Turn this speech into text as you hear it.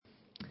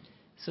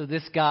So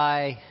this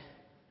guy,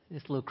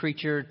 this little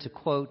creature, to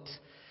quote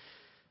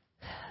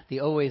the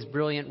always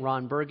brilliant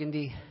Ron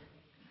Burgundy,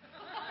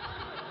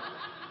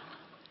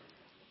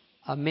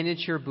 a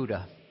miniature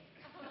Buddha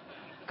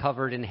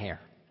covered in hair.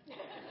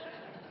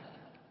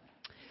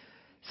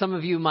 Some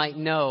of you might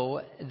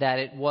know that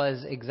it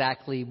was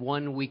exactly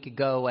 1 week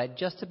ago at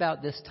just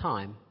about this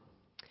time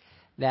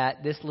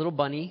that this little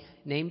bunny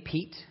named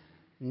Pete,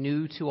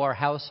 new to our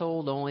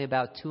household, only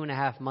about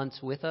 2.5 months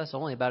with us,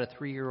 only about a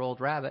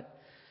 3-year-old rabbit,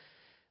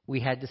 we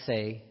had to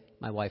say,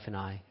 my wife and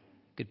I,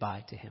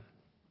 goodbye to him.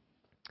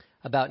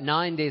 About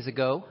 9 days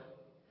ago,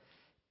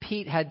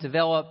 Pete had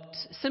developed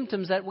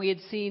symptoms that we had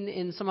seen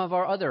in some of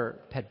our other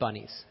pet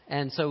bunnies.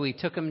 And so we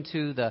took him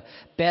to the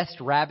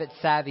best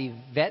rabbit-savvy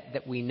vet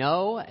that we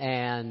know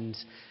and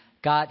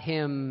got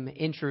him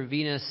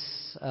intravenous,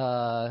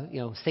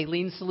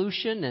 saline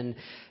solution and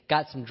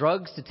got some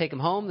drugs to take him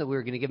home that we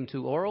were going to give him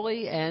to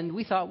orally, and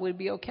we thought we'd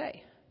be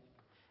okay.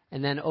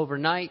 And then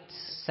overnight,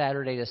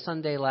 Saturday to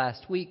Sunday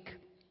last week,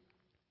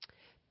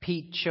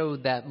 Pete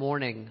showed that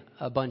morning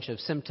a bunch of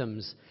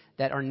symptoms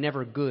that are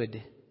never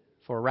good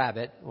for a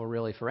rabbit, or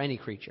really for any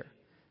creature.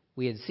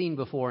 We had seen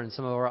before in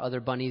some of our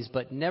other bunnies,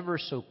 but never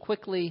so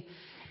quickly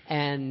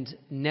and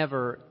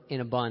never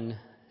in a bun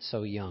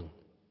so young.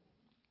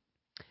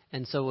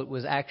 And so it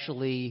was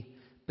actually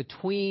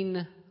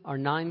between our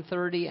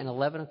 9:30 and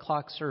 11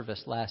 o'clock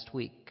service last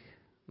week,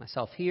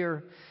 myself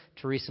here,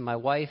 Teresa, my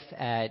wife,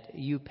 at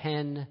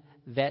UPenn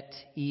Vet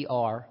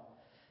ER,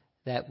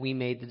 that we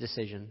made the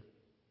decision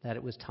that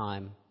it was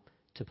time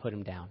to put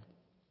him down.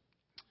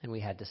 And we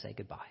had to say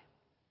goodbye.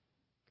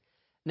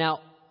 Now,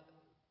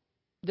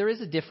 there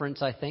is a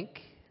difference, I think,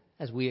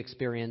 as we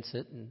experience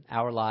it in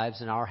our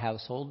lives, in our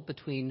household,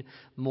 between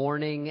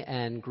mourning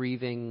and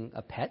grieving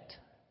a pet,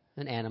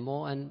 an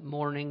animal, and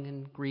mourning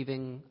and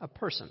grieving a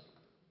person.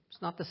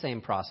 It's not the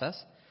same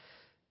process,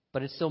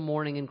 but it's still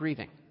mourning and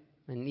grieving.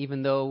 And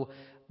even though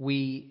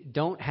we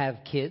don't have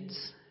kids,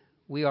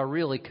 we are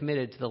really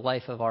committed to the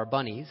life of our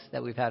bunnies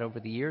that we've had over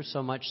the years,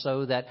 so much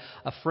so that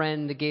a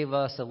friend gave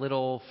us a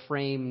little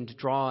framed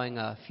drawing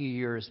a few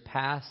years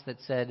past that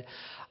said,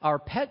 "Our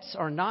pets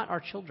are not our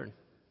children.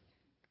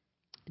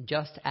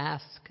 Just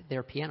ask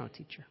their piano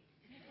teacher."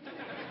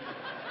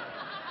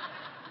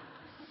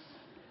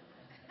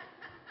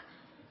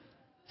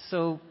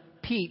 So,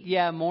 Pete,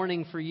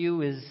 mourning for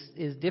you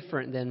is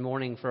different than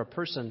mourning for a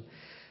person.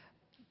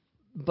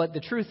 But the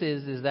truth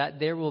is that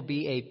there will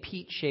be a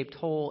Pete-shaped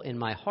hole in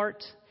my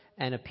heart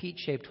and a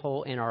Pete-shaped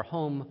hole in our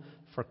home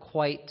for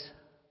quite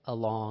a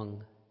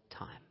long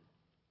time.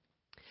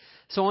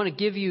 So I want to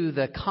give you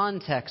the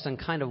context on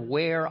kind of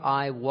where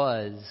I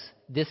was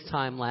this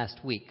time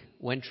last week,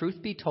 when,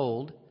 truth be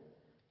told,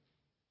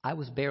 I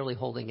was barely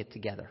holding it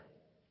together.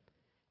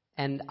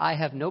 And I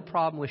have no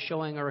problem with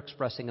showing or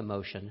expressing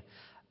emotion,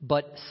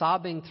 but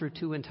sobbing through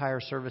 2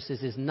 entire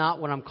services is not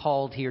what I'm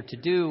called here to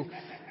do.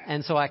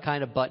 And so I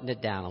kind of buttoned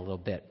it down a little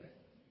bit.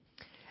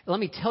 Let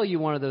me tell you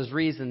one of those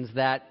reasons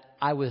that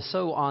I was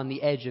so on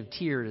the edge of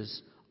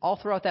tears all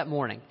throughout that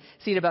morning.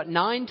 See, at about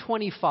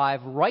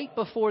 9:25, right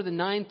before the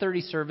 9:30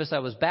 service, I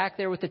was back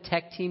there with the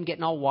tech team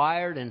getting all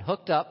wired and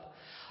hooked up.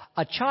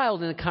 A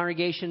child in the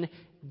congregation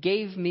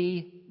gave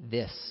me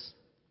this.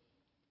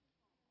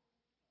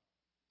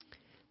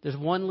 There's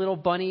one little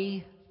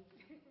bunny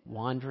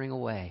wandering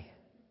away.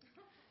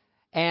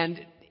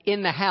 And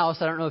in the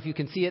house, I don't know if you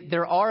can see it,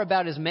 there are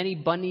about as many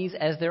bunnies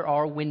as there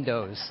are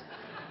windows.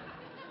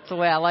 That's the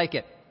way I like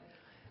it.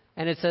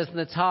 And it says in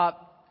the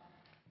top,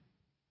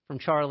 from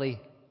Charlie,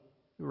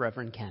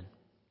 Reverend Ken.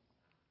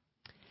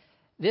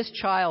 This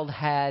child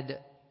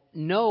had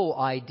no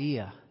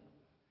idea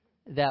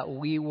that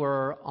we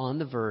were on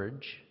the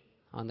verge,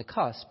 on the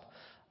cusp,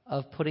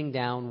 of putting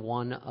down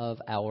one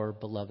of our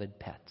beloved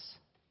pets.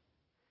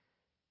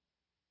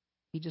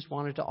 He just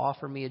wanted to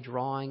offer me a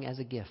drawing as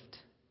a gift.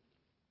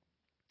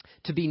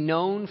 To be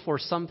known for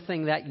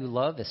something that you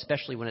love,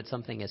 especially when it's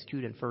something as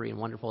cute and furry and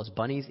wonderful as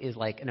bunnies, is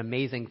like an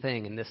amazing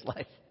thing in this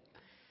life.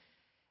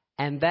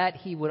 And that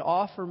he would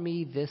offer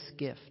me this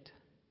gift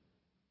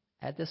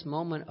at this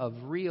moment of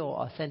real,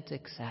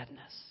 authentic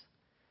sadness.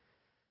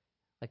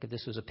 Like if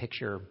this was a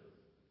picture,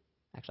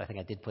 actually I think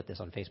I did put this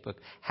on Facebook,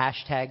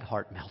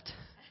 #heartmelt.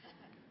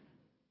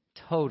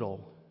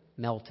 Total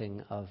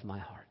melting of my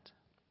heart.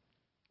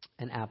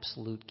 An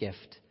absolute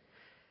gift.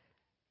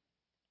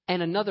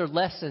 And another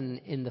lesson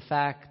in the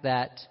fact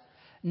that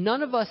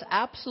none of us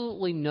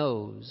absolutely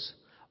knows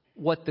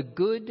what the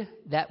good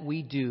that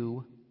we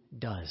do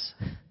does.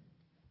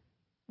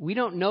 We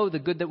don't know the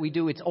good that we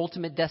do, its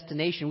ultimate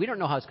destination. We don't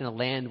know how it's going to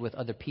land with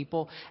other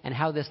people, and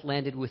how this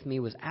landed with me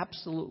was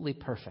absolutely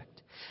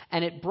perfect.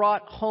 And it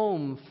brought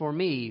home for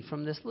me,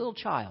 from this little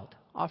child,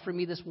 offering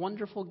me this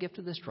wonderful gift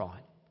of this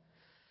drawing,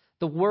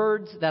 the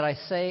words that I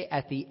say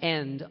at the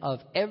end of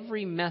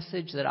every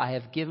message that I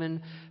have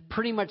given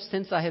pretty much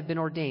since I have been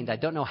ordained. I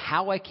don't know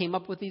how I came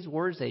up with these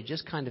words. They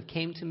just kind of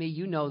came to me.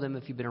 You know them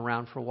if you've been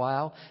around for a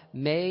while.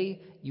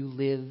 May you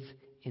live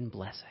in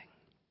blessing.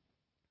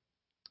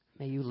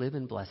 May you live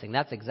in blessing.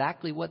 That's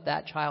exactly what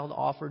that child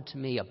offered to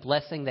me, a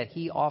blessing that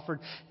he offered,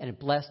 and it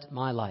blessed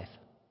my life.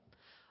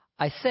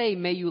 I say,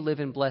 may you live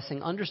in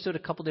blessing, understood a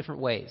couple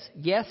different ways.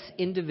 Yes,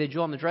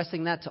 individual. I'm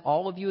addressing that to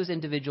all of you as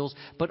individuals,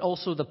 but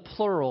also the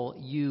plural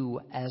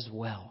you as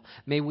well.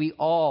 May we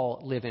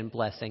all live in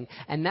blessing.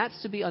 And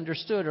that's to be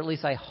understood, or at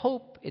least I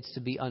hope it's to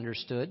be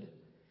understood,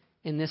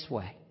 in this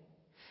way.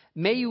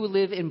 May you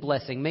live in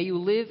blessing. May you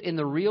live in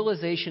the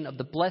realization of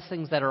the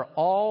blessings that are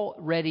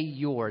already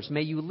yours.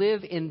 May you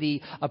live in the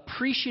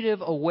appreciative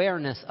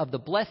awareness of the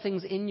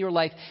blessings in your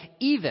life,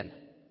 even,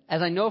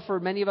 as I know for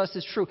many of us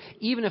is true,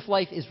 even if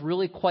life is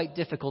really quite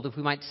difficult. If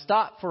we might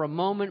stop for a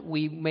moment,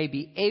 we may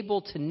be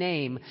able to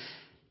name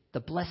the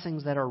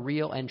blessings that are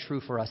real and true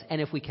for us.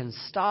 And if we can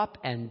stop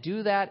and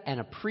do that and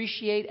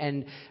appreciate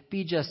and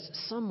be just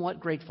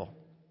somewhat grateful,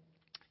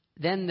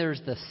 then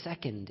there's the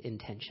second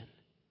intention.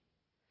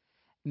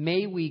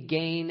 May we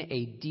gain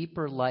a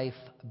deeper life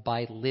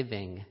by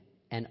living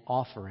and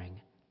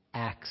offering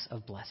acts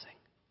of blessing,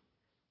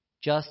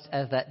 just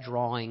as that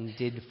drawing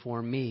did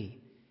for me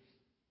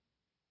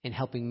in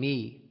helping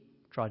me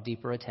draw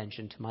deeper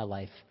attention to my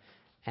life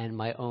and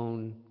my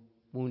own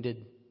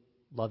wounded,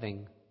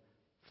 loving,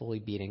 fully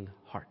beating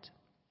heart.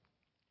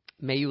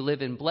 May you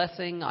live in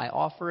blessing. I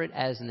offer it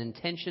as an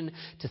intention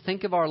to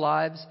think of our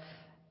lives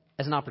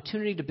as an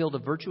opportunity to build a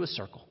virtuous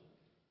circle,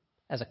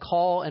 as a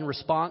call and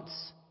response,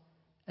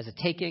 as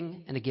a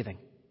taking and a giving.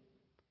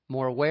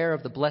 More aware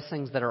of the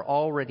blessings that are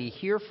already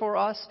here for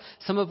us,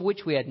 some of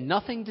which we had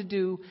nothing to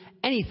do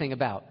anything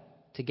about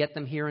to get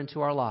them here into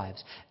our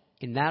lives.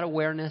 In that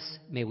awareness,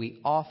 may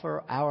we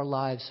offer our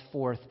lives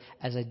forth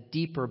as a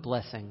deeper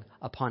blessing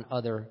upon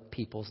other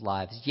people's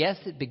lives. Yes,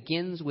 it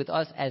begins with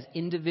us as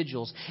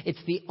individuals.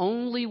 It's the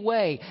only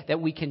way that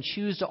we can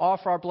choose to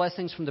offer our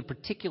blessings from the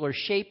particular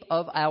shape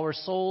of our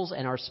souls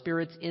and our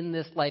spirits in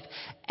this life.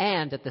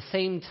 And at the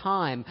same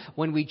time,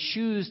 when we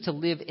choose to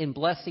live in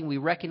blessing, we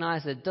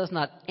recognize that it does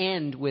not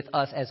end with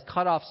us as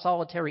cut off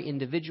solitary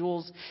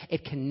individuals.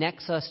 It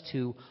connects us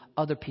to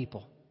other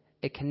people.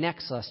 It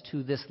connects us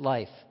to this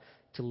life,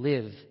 to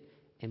live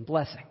in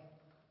blessing.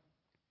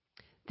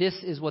 This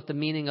is what the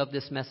meaning of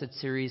this message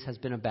series has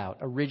been about,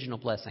 original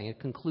blessing. It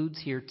concludes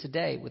here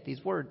today with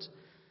these words,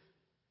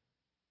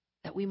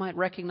 that we might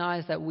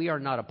recognize that we are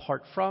not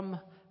apart from,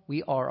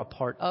 we are a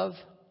part of,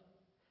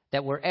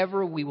 that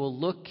wherever we will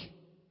look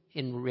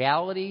in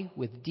reality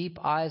with deep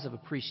eyes of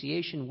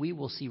appreciation, we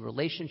will see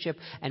relationship,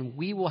 and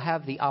we will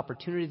have the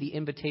opportunity, the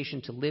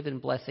invitation to live in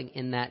blessing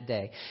in that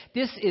day.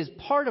 This is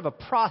part of a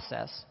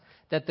process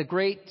that the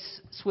great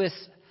Swiss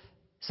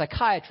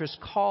psychiatrist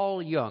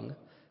Carl Jung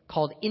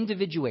called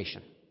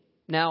individuation.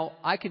 Now,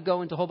 I could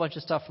go into a whole bunch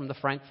of stuff from the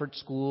Frankfurt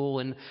School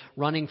and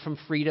running from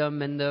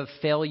freedom and the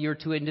failure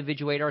to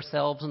individuate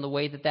ourselves and the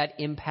way that that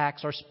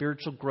impacts our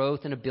spiritual growth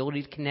and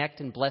ability to connect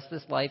and bless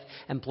this life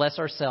and bless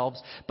ourselves.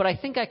 But I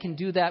think I can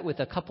do that with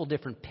a couple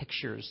different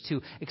pictures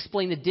to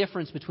explain the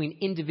difference between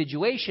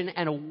individuation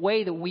and a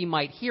way that we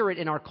might hear it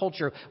in our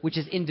culture, which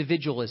is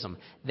individualism.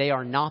 They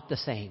are not the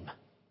same.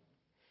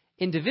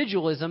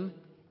 Individualism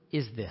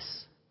is this.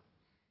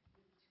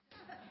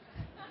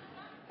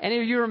 Any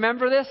of you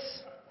remember this?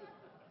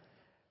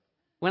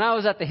 When I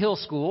was at the Hill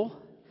School,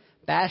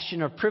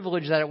 bastion of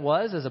privilege that it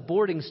was as a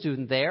boarding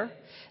student there,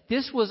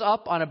 this was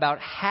up on about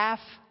half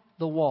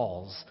the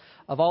walls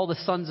of all the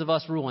Sons of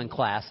Us ruling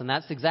class, and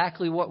that's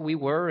exactly what we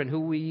were and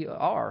who we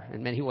are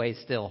in many ways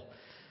still.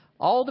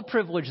 All the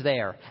privilege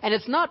there. And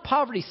it's not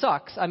poverty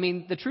sucks. I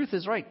mean, the truth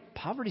is right.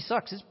 Poverty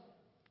sucks. It's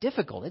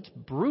difficult. It's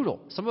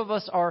brutal. Some of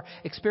us are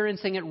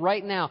experiencing it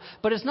right now.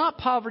 But it's not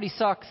poverty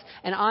sucks,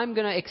 and I'm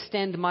going to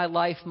extend my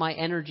life, my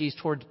energies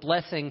towards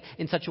blessing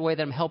in such a way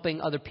that I'm helping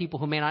other people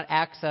who may not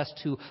access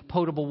to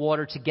potable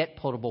water to get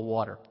potable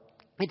water.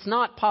 It's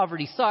not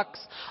poverty sucks.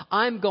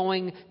 I'm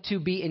going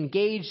to be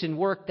engaged in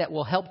work that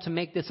will help to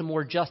make this a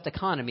more just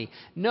economy.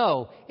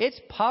 No,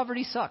 it's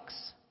poverty sucks.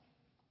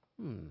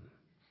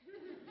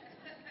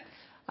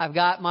 I've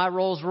got my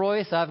Rolls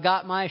Royce, I've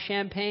got my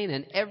champagne,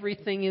 and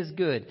everything is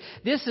good.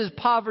 This is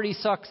poverty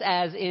sucks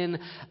as in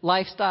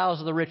lifestyles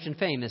of the rich and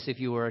famous. If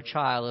you were a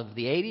child of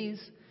the 80s,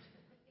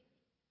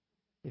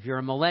 if you're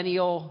a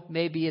millennial,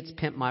 maybe it's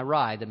Pimp My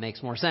Ride that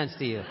makes more sense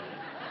to you.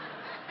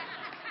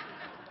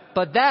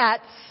 But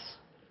that's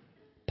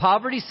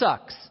poverty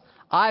sucks.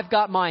 I've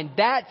got mine.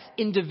 That's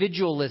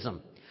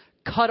individualism.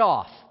 Cut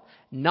off,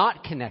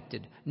 not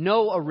connected,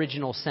 no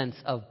original sense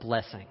of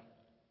blessing.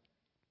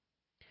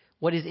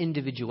 What is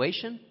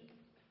individuation?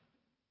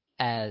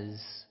 As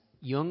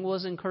Jung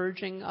was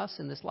encouraging us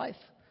in this life,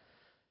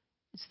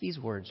 it's these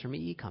words from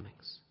E.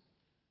 Cummings,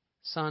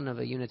 son of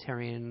a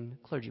Unitarian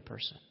clergy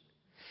person.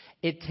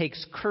 It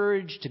takes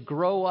courage to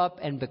grow up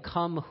and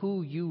become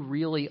who you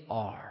really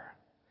are.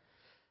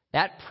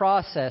 That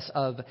process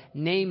of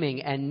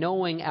naming and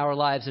knowing our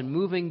lives and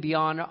moving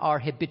beyond our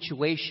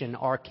habituation,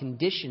 our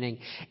conditioning,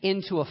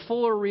 into a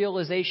fuller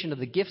realization of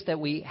the gifts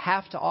that we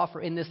have to offer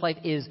in this life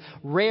is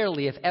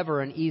rarely, if ever,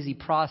 an easy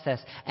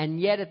process.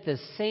 And yet at the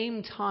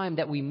same time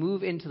that we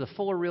move into the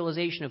fuller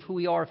realization of who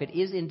we are, if it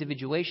is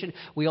individuation,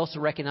 we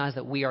also recognize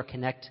that we are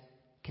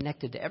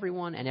connected to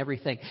everyone and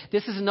everything.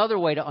 This is another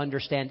way to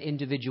understand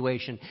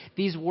individuation.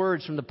 These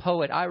words from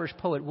the Irish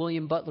poet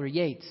William Butler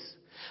Yeats.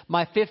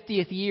 My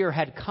 50th year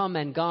had come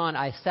and gone.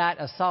 I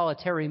sat a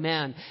solitary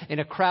man in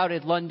a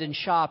crowded London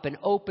shop, an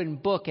open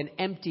book, an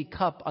empty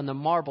cup on the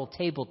marble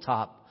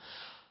tabletop.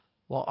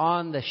 While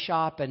on the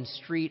shop and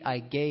street I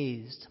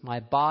gazed, my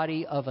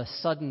body of a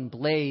sudden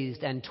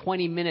blazed, and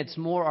 20 minutes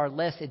more or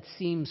less it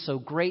seemed so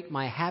great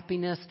my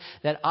happiness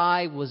that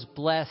I was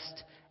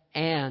blessed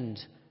and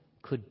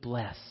could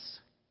bless.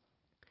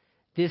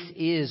 This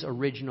is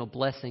original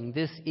blessing.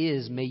 This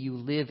is may you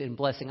live in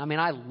blessing. I mean,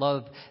 I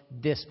love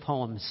this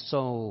poem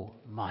so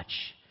much.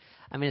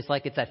 I mean, it's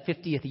like it's that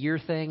 50th year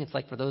thing. It's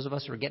like for those of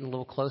us who are getting a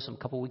little close, I'm a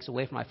couple weeks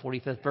away from my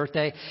 45th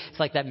birthday. It's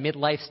like that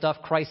midlife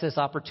stuff, crisis,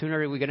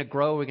 opportunity. We're going to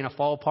grow. We're going to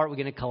fall apart. We're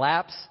going to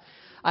collapse.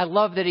 I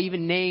love that it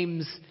even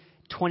names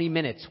 20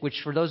 minutes,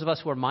 which for those of us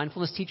who are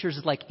mindfulness teachers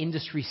is like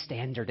industry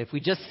standard. If we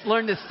just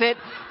learn to sit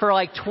for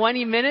like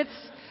 20 minutes,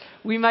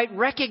 we might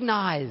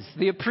recognize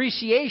the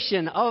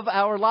appreciation of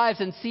our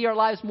lives and see our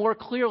lives more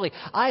clearly.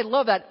 I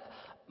love that.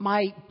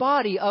 My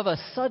body of a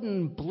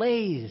sudden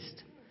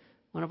blazed.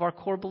 One of our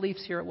core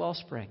beliefs here at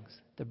Wellsprings.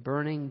 The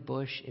burning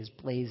bush is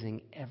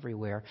blazing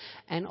everywhere.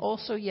 And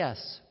also,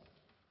 yes,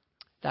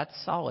 that's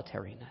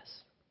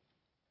solitariness.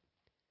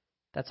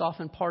 That's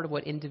often part of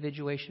what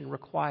individuation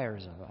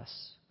requires of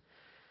us.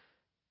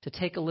 To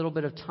take a little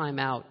bit of time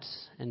out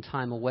and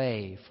time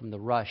away from the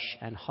rush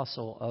and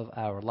hustle of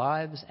our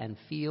lives and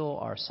feel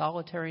our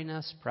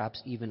solitariness,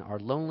 perhaps even our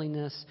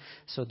loneliness,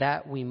 so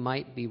that we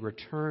might be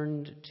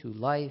returned to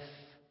life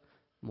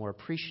more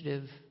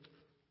appreciative,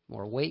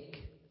 more awake,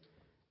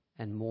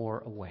 and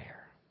more aware.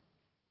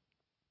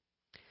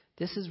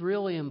 This is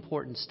really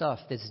important stuff,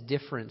 this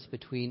difference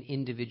between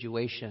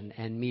individuation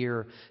and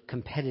mere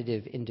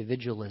competitive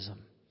individualism.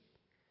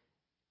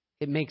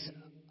 It makes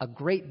a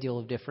great deal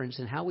of difference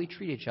in how we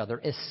treat each other,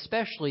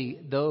 especially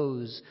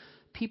those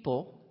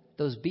people,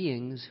 those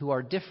beings who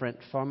are different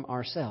from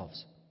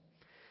ourselves.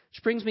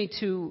 Which brings me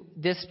to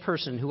this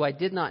person who I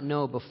did not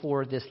know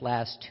before this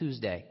last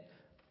Tuesday.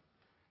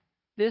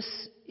 This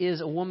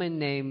is a woman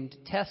named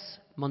Tess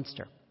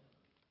Munster,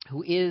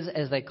 who is,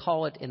 as they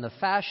call it in the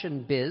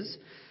fashion biz,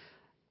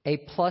 a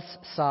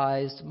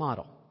plus-sized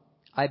model.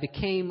 I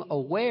became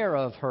aware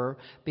of her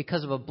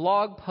because of a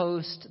blog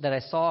post that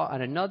I saw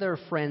on another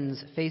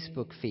friend's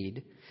Facebook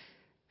feed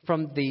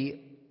from the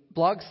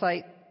blog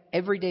site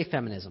Everyday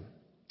Feminism.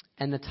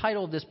 And the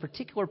title of this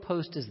particular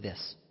post is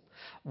this: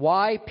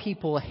 Why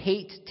People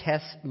Hate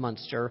Tess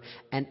Munster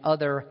and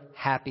Other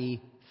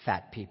Happy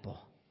Fat People.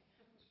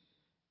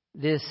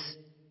 This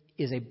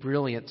is a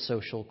brilliant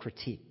social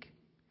critique.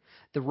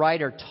 The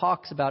writer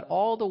talks about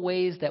all the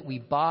ways that we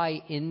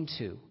buy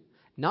into,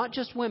 not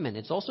just women,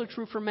 it's also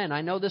true for men.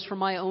 I know this from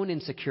my own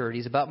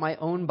insecurities about my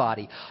own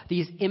body.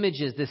 These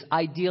images, this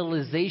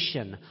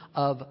idealization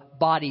of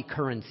body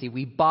currency.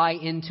 We buy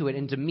into it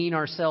and demean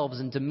ourselves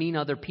and demean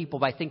other people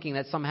by thinking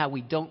that somehow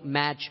we don't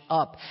match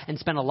up, and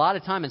spend a lot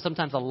of time and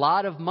sometimes a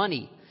lot of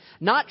money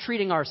not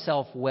treating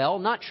ourselves well,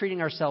 not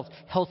treating ourselves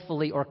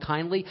healthfully or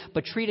kindly,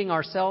 but treating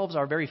ourselves,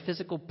 our very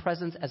physical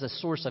presence, as a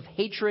source of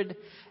hatred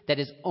that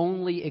is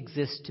only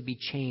exists to be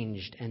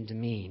changed and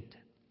demeaned.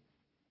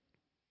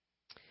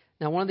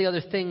 Now, one of the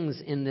other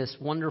things in this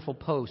wonderful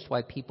post,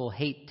 Why People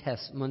Hate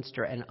Tess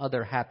Munster and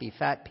Other Happy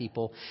Fat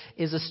People,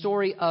 is a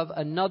story of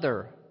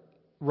another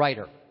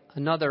writer,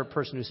 another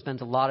person who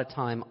spends a lot of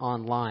time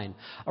online,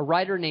 a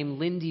writer named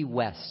Lindy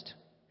West,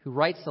 who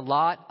writes a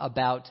lot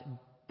about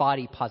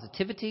body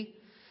positivity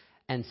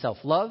and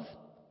self-love,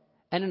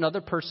 and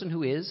another person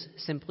who is,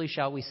 simply,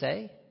 shall we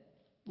say,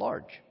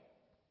 large.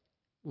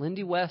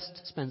 Lindy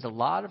West spends a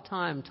lot of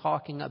time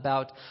talking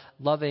about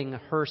loving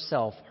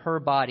herself, her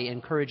body,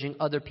 encouraging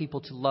other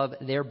people to love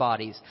their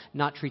bodies,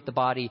 not treat the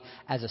body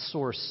as a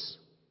source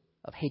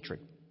of hatred.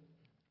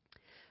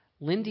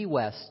 Lindy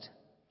West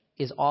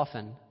is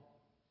often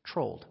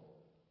trolled.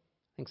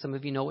 I think some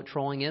of you know what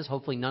trolling is.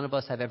 Hopefully none of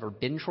us have ever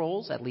been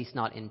trolls, at least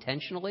not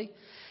intentionally.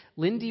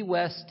 Lindy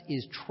West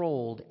is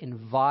trolled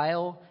in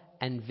vile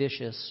and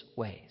vicious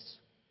ways.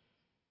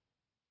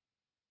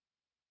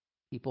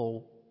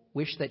 People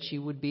wish that she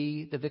would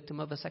be the victim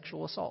of a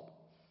sexual assault.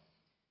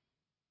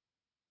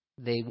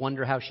 They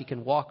wonder how she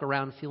can walk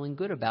around feeling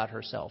good about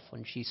herself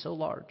when she's so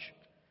large.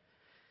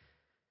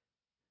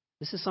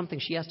 This is something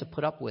she has to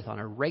put up with on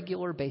a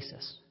regular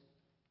basis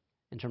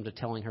in terms of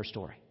telling her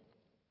story.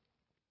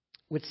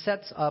 Which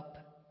sets up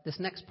this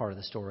next part of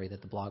the story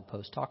that the blog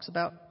post talks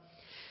about,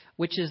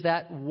 which is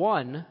that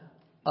one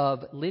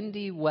of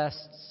Lindy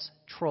West's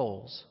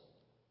trolls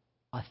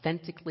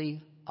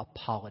authentically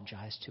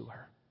apologized to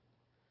her.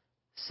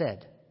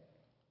 Said,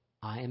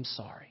 I am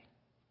sorry.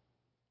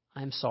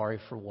 I am sorry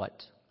for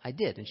what I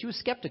did. And she was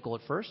skeptical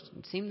at first.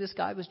 It seemed this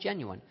guy was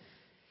genuine.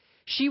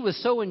 She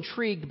was so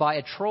intrigued by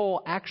a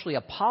troll actually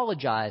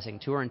apologizing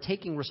to her and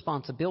taking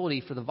responsibility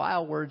for the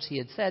vile words he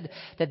had said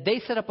that they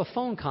set up a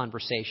phone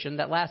conversation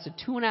that lasted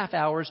 2.5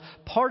 hours,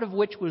 part of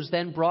which was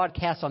then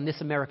broadcast on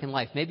This American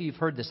Life. Maybe you've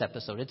heard this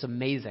episode. It's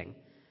amazing.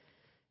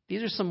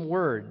 These are some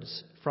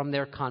words from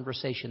their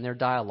conversation, their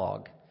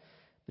dialogue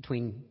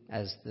between,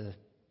 as the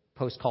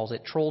Post calls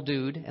it, Troll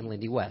Dude and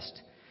Lindy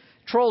West.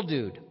 Troll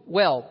Dude.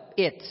 Well,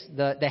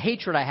 the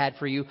hatred I had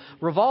for you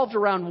revolved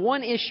around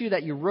one issue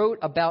that you wrote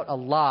about a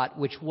lot,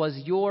 which was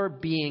your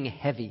being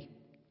heavy.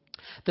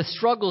 The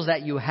struggles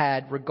that you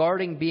had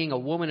regarding being a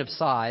woman of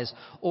size,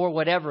 or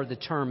whatever the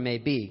term may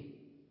be.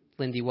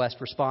 Lindy West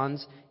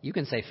responds, you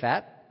can say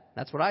fat.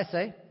 That's what I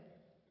say.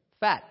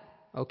 Fat.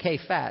 Okay,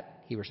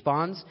 fat, he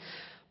responds.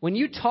 When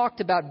you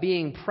talked about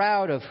being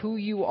proud of who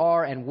you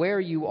are and where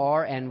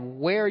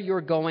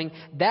you're going,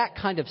 that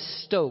kind of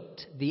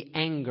stoked the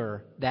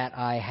anger that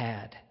I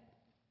had.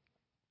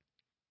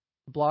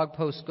 The blog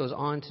post goes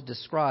on to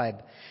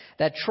describe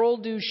that Troll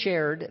Dude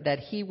shared that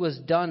he was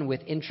done with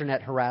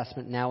internet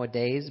harassment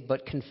nowadays,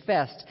 but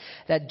confessed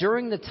that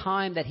during the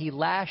time that he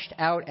lashed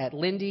out at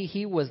Lindy,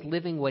 he was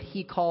living what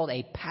he called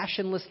a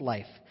passionless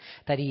life,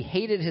 that he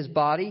hated his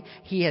body,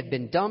 he had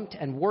been dumped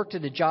and worked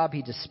at a job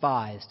he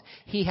despised.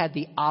 He had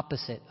the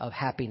opposite of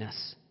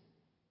happiness.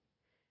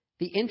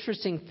 The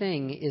interesting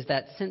thing is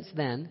that since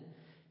then,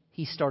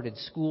 he started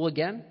school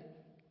again,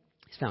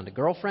 he's found a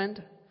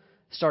girlfriend,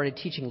 started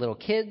teaching little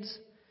kids,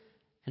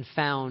 and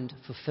found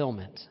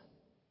fulfillment.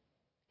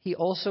 He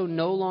also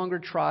no longer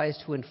tries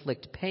to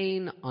inflict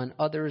pain on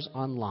others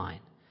online.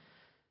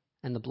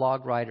 And the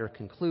blog writer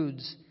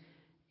concludes,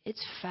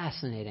 it's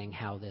fascinating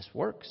how this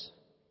works.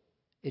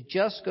 It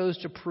just goes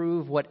to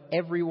prove what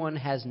everyone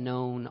has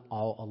known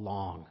all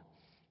along.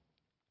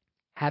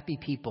 Happy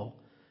people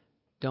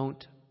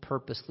don't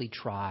purposely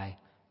try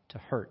to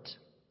hurt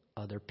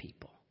other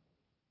people.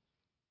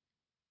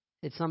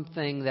 It's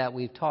something that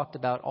we've talked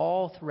about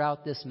all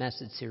throughout this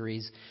message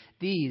series.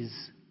 These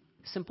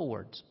simple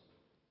words.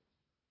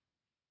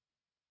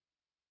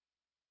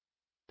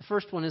 The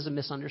first one is a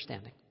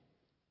misunderstanding.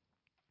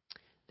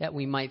 That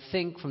we might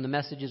think from the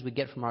messages we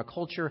get from our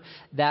culture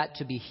that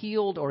to be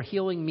healed or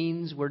healing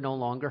means we're no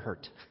longer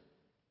hurt.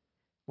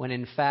 When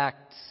in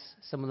fact,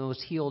 some of the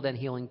most healed and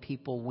healing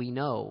people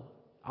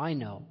I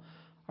know,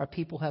 are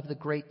people who have the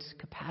great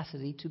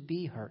capacity to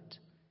be hurt,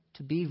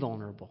 to be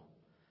vulnerable.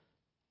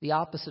 The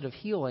opposite of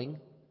healing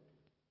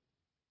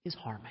is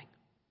harming.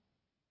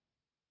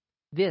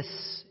 This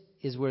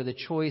is where the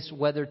choice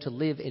whether to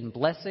live in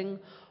blessing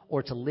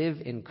or to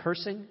live in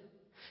cursing,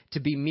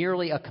 to be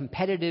merely a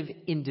competitive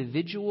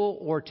individual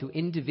or to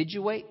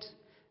individuate,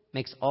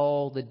 makes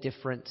all the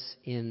difference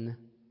in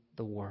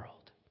the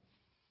world.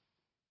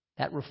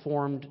 That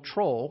reformed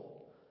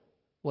troll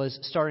was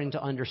starting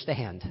to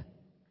understand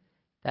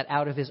that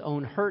out of his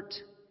own hurt,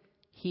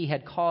 he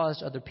had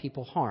caused other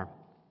people harm.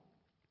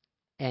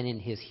 And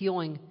in his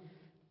healing,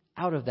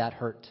 out of that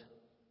hurt,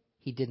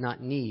 he did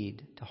not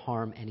need to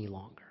harm any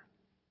longer.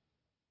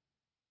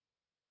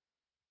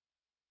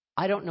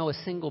 I don't know a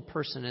single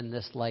person in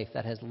this life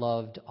that has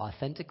loved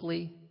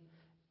authentically,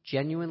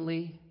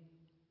 genuinely,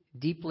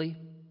 deeply,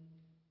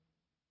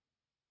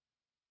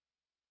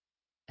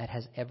 that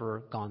has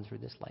ever gone through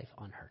this life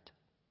unhurt.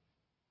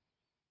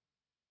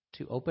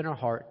 To open our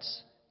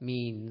hearts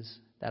means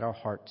that our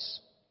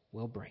hearts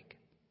will break.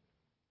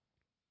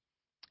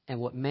 And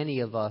what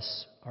many of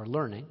us are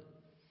learning,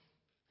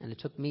 and it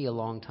took me a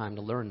long time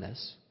to learn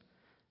this,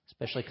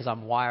 especially because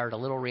I'm wired a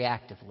little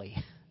reactively.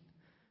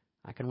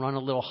 I can run a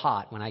little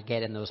hot when I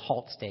get in those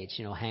halt states,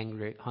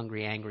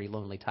 hungry, angry,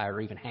 lonely, tired,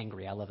 or even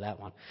hangry. I love that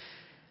one.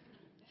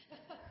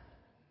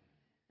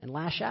 And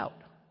lash out.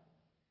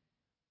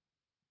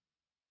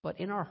 But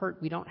in our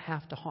hurt, we don't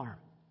have to harm.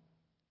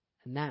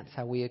 And that's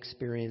how we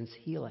experience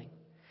healing.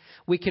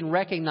 We can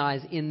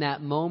recognize in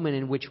that moment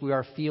in which we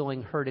are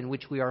feeling hurt, in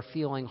which we are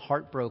feeling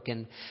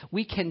heartbroken,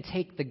 we can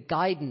take the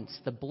guidance,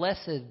 the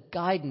blessed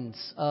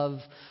guidance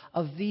of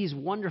these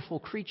wonderful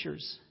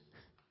creatures.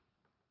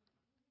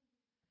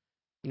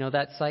 You know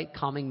that site,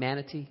 Calming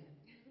Manatee?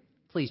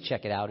 Please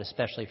check it out,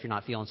 especially if you're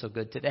not feeling so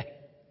good today.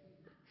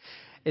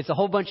 It's a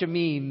whole bunch of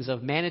memes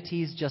of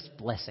manatees just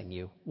blessing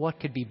you. What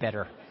could be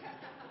better?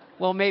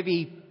 Well,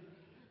 maybe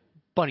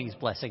bunnies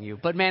blessing you,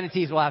 but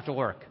manatees will have to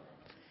work.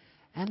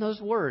 And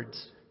those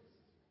words.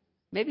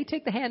 Maybe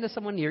take the hand of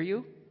someone near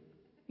you.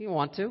 You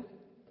want to.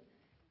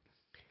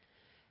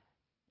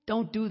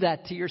 Don't do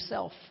that to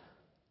yourself.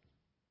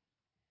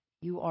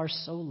 You are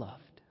so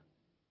loved.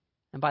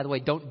 And by the way,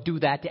 don't do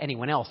that to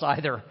anyone else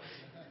either.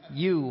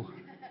 You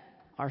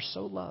are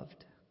so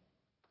loved.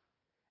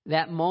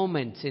 That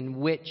moment in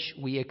which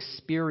we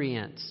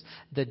experience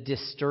the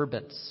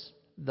disturbance,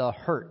 the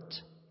hurt,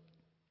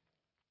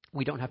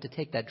 we don't have to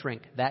take that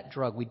drink, that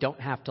drug. We don't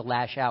have to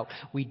lash out.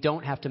 We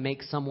don't have to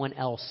make someone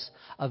else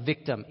a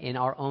victim in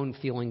our own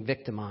feeling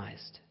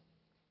victimized.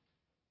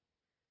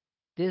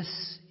 This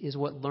is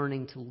what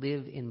learning to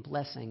live in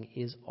blessing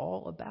is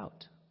all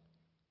about.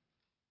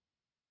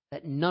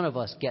 that none of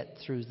us get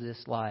through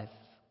this life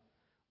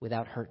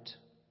without hurt.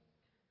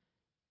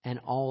 And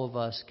all of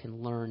us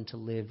can learn to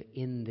live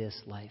in this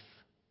life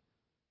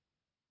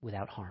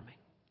without harming.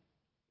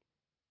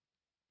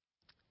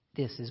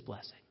 This is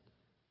blessing.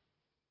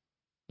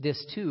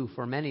 This, too,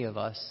 for many of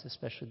us,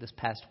 especially this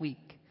past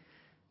week,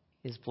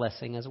 is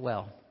blessing as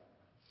well.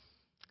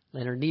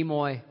 Leonard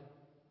Nimoy,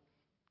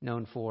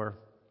 known for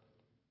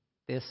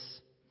this.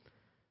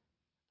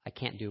 I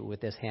can't do it with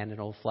this hand. An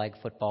old flag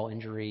football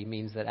injury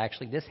means that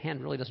actually this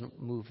hand really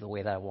doesn't move the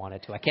way that I want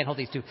it to. I can't hold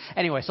these two.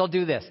 Anyway, so I'll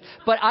do this.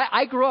 But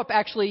I grew up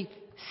actually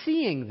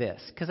seeing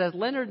this, because as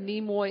Leonard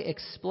Nimoy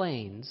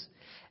explains,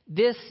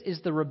 this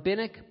is the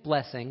rabbinic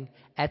blessing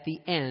at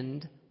the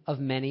end of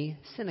many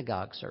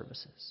synagogue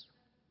services.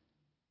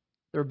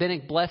 The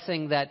rabbinic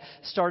blessing that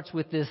starts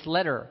with this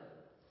letter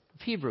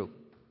of Hebrew,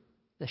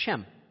 the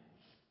Shem.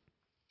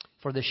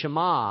 For the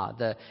Shema,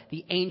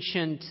 the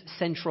ancient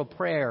central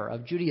prayer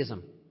of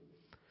Judaism.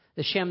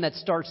 The Shem that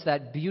starts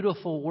that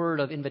beautiful word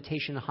of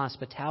invitation and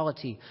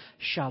hospitality,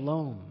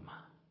 shalom,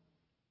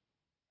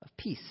 of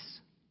peace.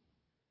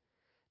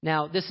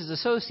 Now, this is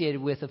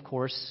associated with, of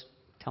course,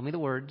 tell me the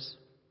words.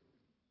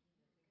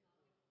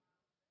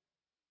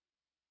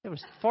 There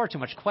was far too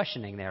much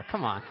questioning there.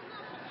 Come on.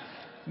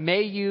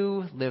 May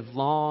you live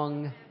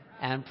long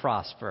and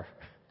prosper.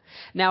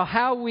 Now,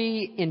 how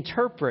we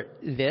interpret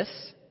this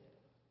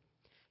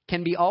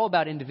can be all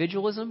about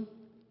individualism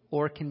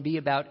or it can be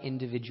about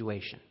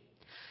individuation.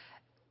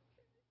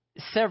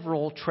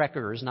 Several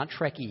trekkers, not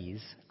Trekkies,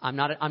 I'm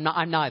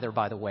neither,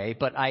 by the way,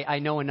 but I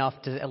know enough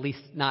to at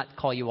least not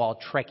call you all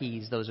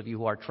Trekkies, those of you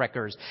who are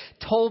trekkers,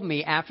 told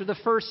me after the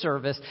first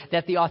service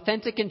that the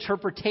authentic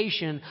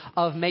interpretation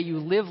of may you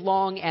live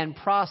long and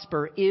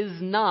prosper is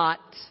not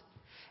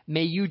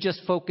may you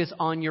just focus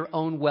on your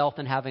own wealth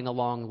and having a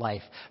long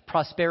life.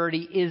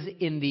 Prosperity is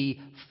in the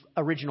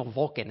original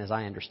Vulcan, as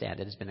I understand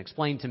it, has been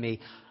explained to me,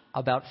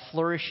 about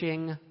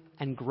flourishing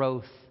and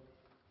growth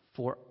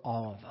for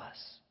all of us.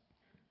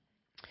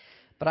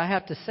 But I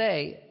have to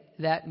say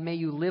that may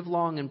you live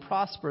long and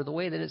prosper, the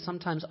way that it's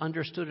sometimes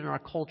understood in our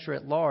culture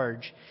at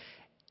large,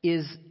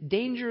 is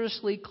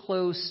dangerously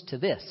close to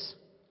this.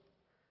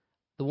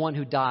 The one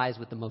who dies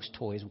with the most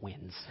toys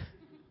wins.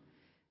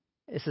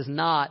 This is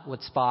not what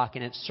Spock,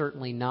 and it's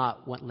certainly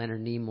not what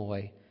Leonard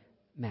Nimoy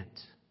meant.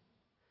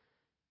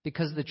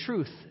 Because the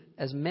truth,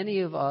 as many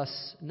of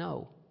us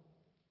know,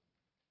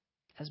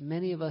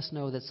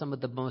 that some of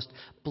the most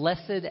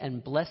blessed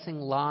and blessing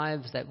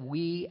lives that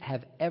we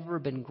have ever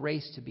been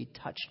graced to be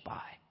touched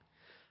by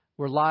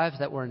were lives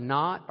that were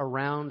not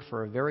around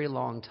for a very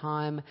long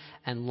time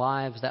and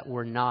lives that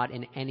were not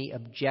in any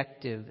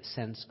objective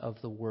sense of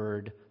the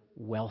word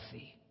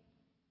wealthy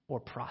or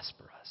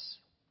prosperous.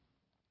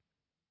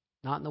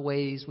 Not in the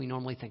ways we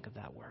normally think of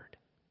that word.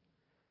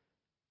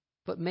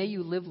 But may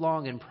you live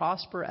long and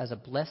prosper as a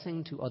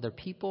blessing to other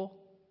people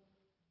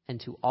and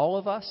to all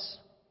of us,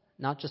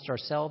 not just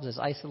ourselves as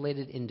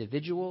isolated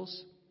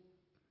individuals.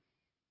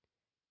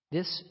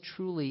 This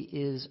truly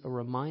is a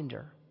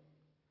reminder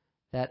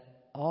that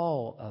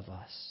all of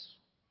us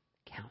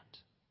count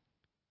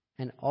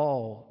and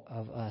all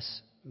of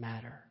us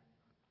matter.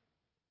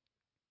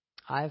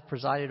 I've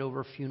presided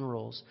over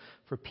funerals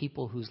for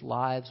people whose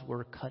lives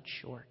were cut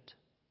short,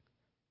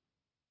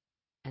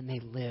 and they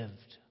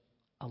lived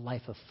a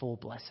life of full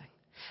blessing.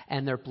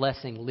 And their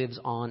blessing lives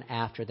on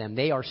after them.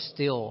 They are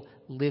still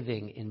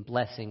living in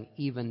blessing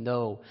even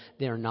though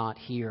they're not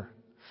here.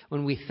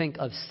 When we think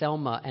of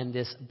Selma and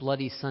this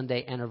Bloody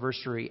Sunday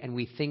anniversary, and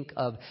we think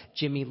of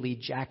Jimmy Lee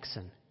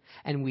Jackson,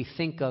 and we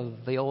think of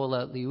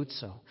Viola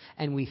Liuzzo,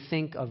 and we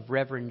think of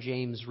Reverend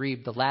James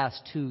Reeb, the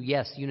last two,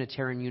 yes,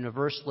 Unitarian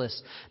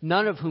Universalists,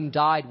 none of whom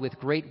died with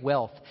great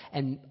wealth,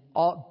 and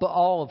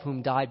all of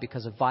whom died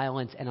because of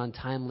violence and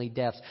untimely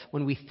deaths.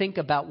 When we think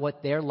about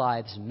what their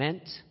lives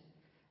meant,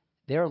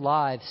 their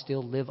lives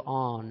still live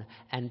on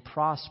and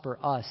prosper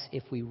us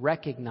if we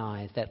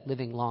recognize that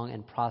living long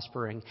and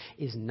prospering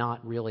is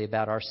not really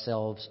about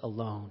ourselves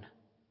alone.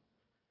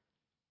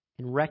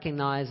 In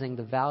recognizing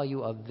the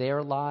value of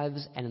their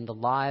lives and in the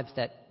lives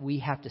that we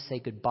have to say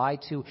goodbye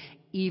to,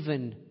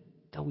 even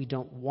though we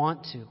don't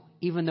want to,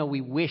 even though we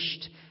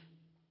wished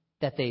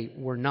that they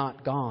were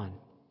not gone,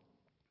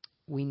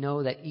 we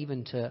know that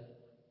even to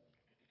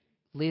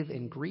live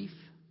in grief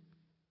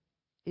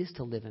is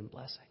to live in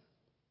blessing.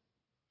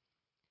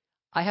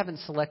 I haven't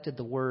selected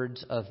the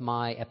words of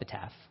my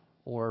epitaph,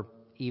 or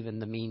even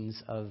the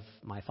means of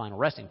my final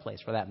resting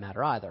place for that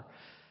matter either.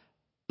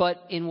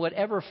 But in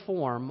whatever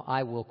form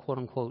I will, quote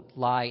unquote,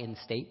 lie in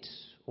state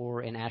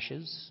or in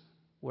ashes,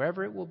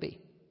 wherever it will be,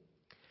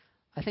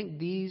 I think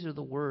these are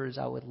the words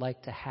I would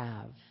like to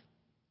have,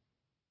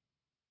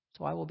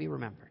 so I will be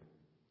remembered.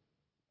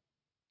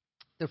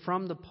 They're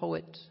from the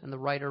poet and the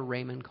writer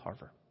Raymond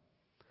Carver,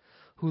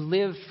 who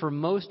lived for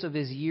most of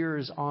his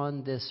years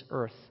on this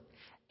earth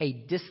a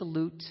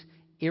dissolute,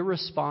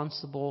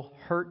 irresponsible,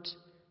 hurt,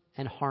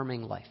 and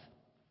harming life.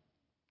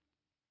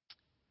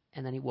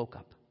 And then he woke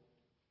up.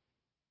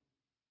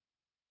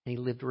 And he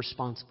lived a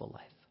responsible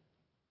life,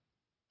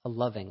 a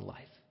loving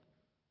life,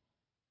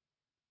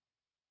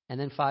 And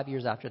then 5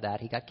 years after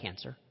that, he got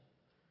cancer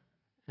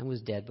and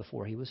was dead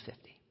before he was 50.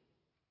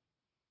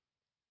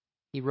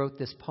 He wrote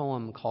this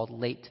poem called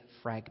Late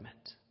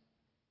Fragment,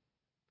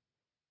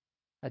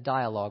 a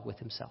dialogue with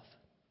himself.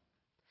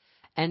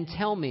 And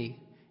tell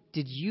me,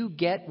 did you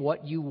get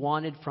what you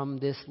wanted from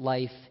this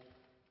life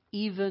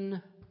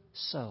even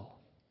so?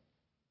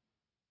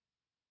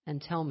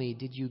 And tell me,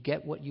 did you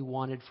get what you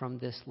wanted from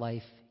this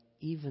life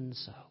even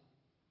so?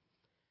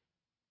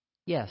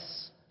 Yes,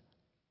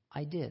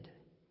 I did.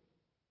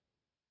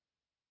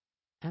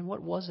 And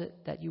what was it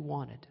that you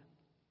wanted?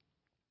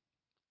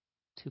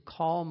 To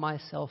call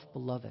myself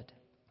beloved,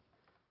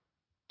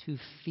 to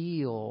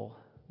feel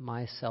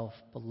myself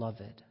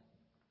beloved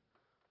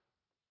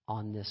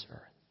on this earth.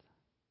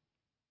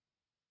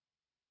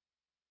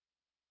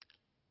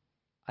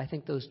 I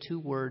think those two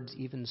words,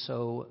 even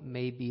so,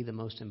 may be the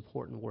most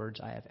important words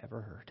I have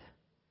ever heard.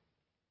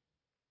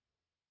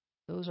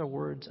 Those are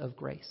words of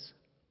grace.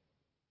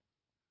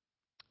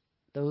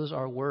 Those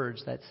are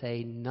words that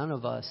say none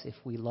of us, if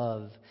we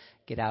love,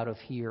 get out of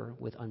here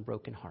with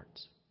unbroken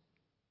hearts.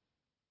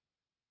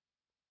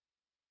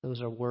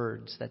 Those are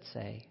words that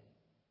say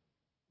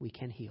we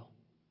can heal.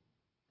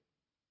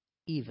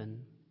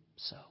 Even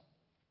so.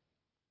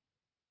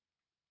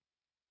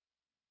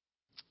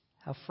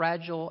 How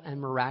fragile and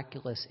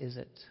miraculous is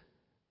it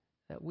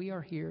that we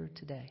are here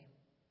today?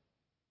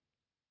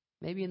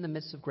 Maybe in the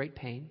midst of great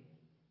pain,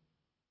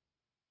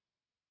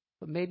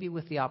 but maybe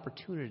with the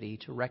opportunity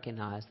to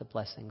recognize the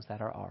blessings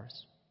that are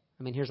ours.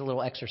 I mean, here's a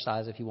little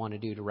exercise if you want to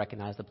do to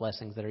recognize the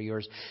blessings that are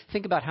yours.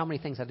 Think about how many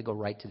things had to go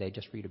right today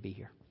just for you to be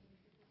here.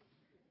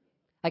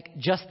 Like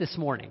just this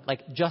morning,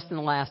 like just in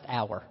the last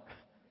hour.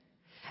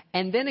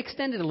 And then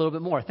extend it a little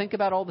bit more. Think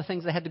about all the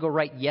things that had to go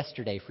right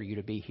yesterday for you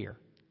to be here.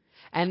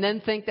 And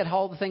then think that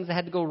all the things that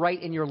had to go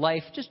right in your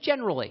life, just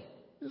generally,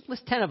 just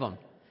list 10 of them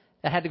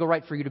that had to go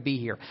right for you to be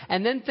here.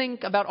 And then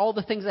think about all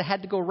the things that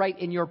had to go right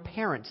in your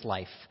parents'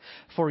 life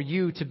for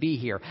you to be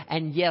here.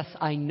 And yes,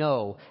 I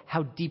know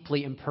how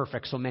deeply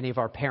imperfect so many of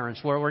our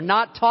parents were. We're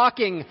not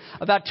talking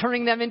about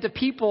turning them into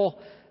people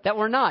that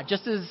we're not.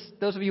 Just as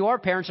those of you who are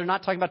parents are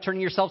not talking about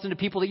turning yourselves into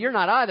people that you're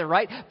not either,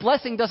 right?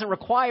 Blessing doesn't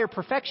require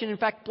perfection. In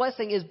fact,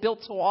 blessing is built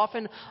so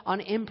often on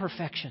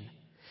imperfection.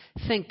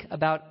 Think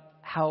about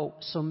how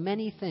so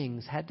many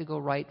things had to go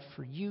right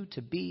for you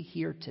to be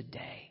here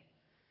today.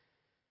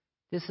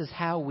 This is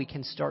how we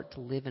can start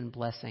to live in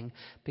blessing,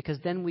 because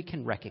then we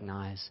can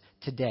recognize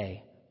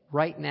today,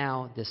 right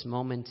now, this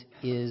moment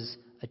is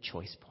a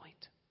choice point.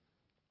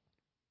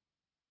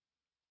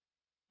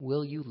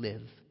 Will you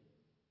live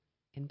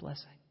in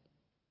blessing?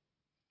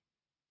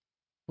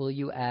 Will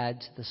you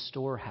add to the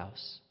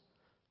storehouse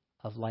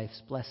of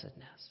life's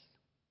blessedness?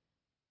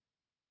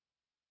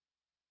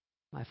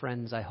 My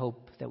friends, I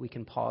hope that we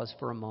can pause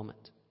for a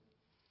moment,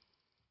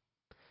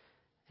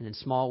 and in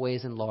small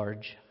ways and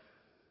large,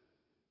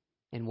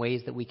 in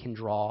ways that we can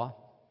draw,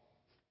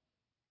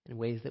 in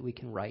ways that we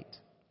can write,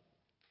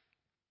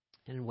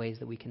 and in ways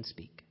that we can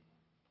speak,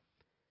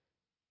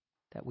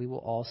 that we will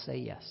all say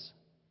yes.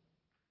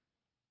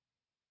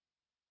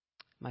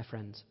 My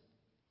friends,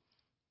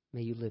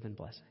 may you live in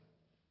blessing.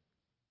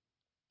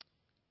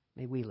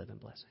 May we live in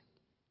blessing.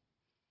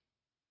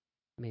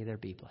 May there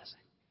be blessing.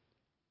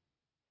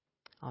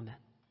 Amen.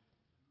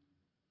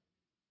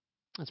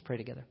 Let's pray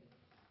together.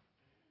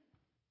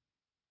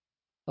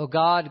 O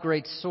God,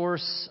 great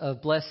source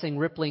of blessing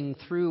rippling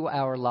through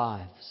our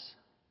lives.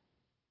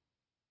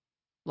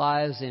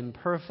 Lives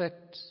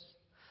imperfect,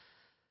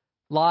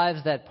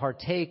 lives that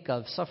partake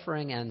of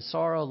suffering and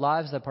sorrow,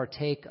 lives that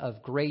partake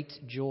of great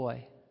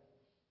joy.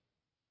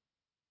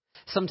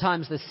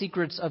 Sometimes the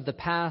secrets of the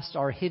past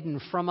are hidden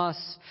from us,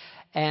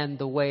 and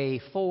the way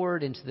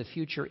forward into the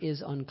future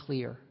is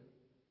unclear.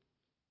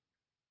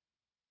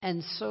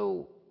 And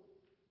so,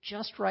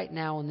 just right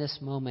now in this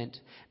moment,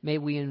 may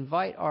we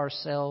invite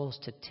ourselves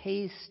to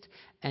taste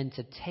and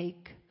to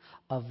take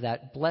of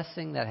that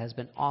blessing that has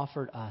been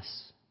offered us.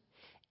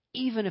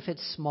 Even if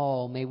it's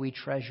small, may we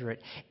treasure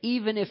it.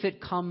 Even if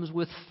it comes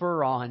with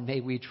fur on, may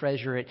we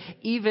treasure it.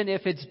 Even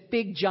if it's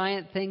big,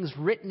 giant things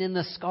written in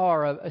the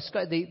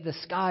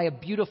sky, a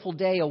beautiful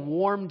day, a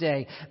warm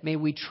day, may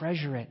we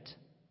treasure it.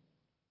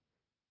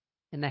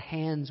 In the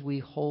hands we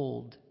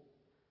hold,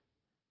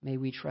 may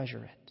we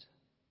treasure it.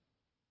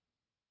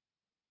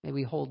 May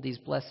we hold these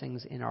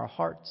blessings in our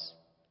hearts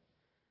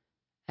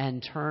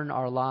and turn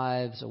our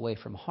lives away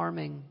from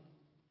harming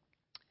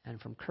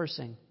and from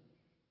cursing,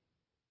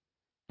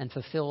 and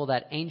fulfill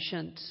that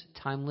ancient,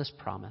 timeless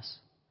promise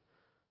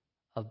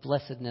of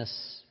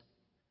blessedness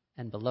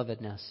and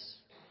belovedness,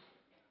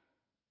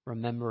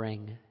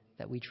 remembering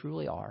that we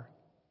truly are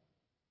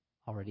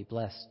already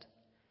blessed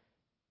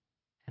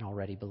and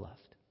already beloved.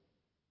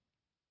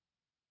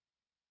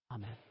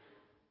 Amen.